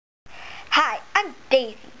Hi, I'm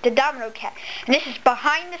Daisy, the Domino Cat, and this is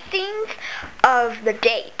behind the scenes of the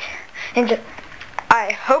date. And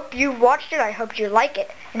I hope you watched it. I hope you like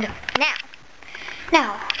it. And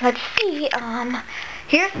now, let's see.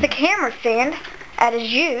 Here's the camera stand that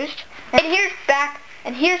is used, and here's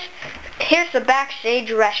the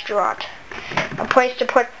backstage restaurant, a place to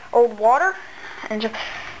put old water, and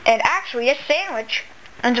actually a sandwich,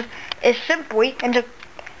 is simply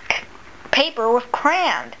paper with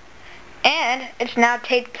crayons. And it's now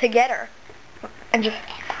taped together. And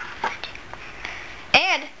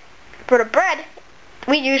for the bread,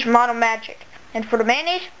 we use Model Magic. And for the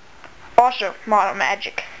mayonnaise, also Model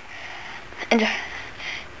Magic. And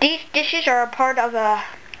these dishes are a part of a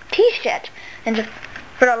tea set. And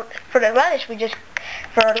for the lettuce,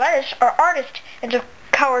 our artist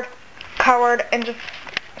colored into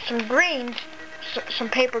some greens, some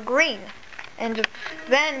paper green. And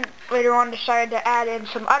then later on decided to add in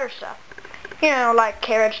some other stuff. Like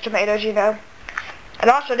carrots, tomatoes, And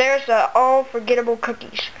also there's the all-forgettable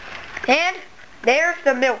cookies. And there's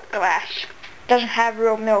the milk glass. Doesn't have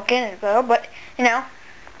real milk in it though, but,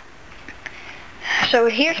 So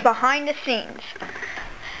here's behind the scenes.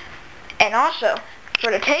 And also,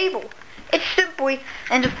 for the table, it's simply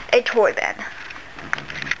a toy bin.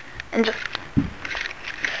 And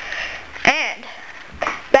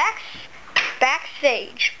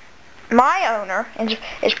backstage, my owner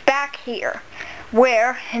is back here,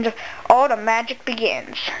 where all the magic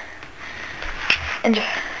begins. And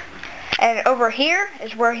over here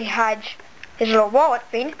is where he hides his little wallet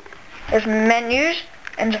thing. There's menus,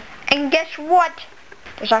 and guess what?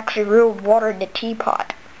 There's actually real water in the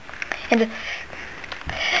teapot. And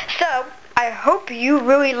so I hope you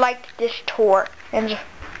really liked this tour. And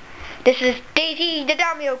this is Daisy the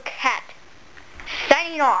Domino Cat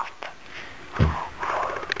signing off.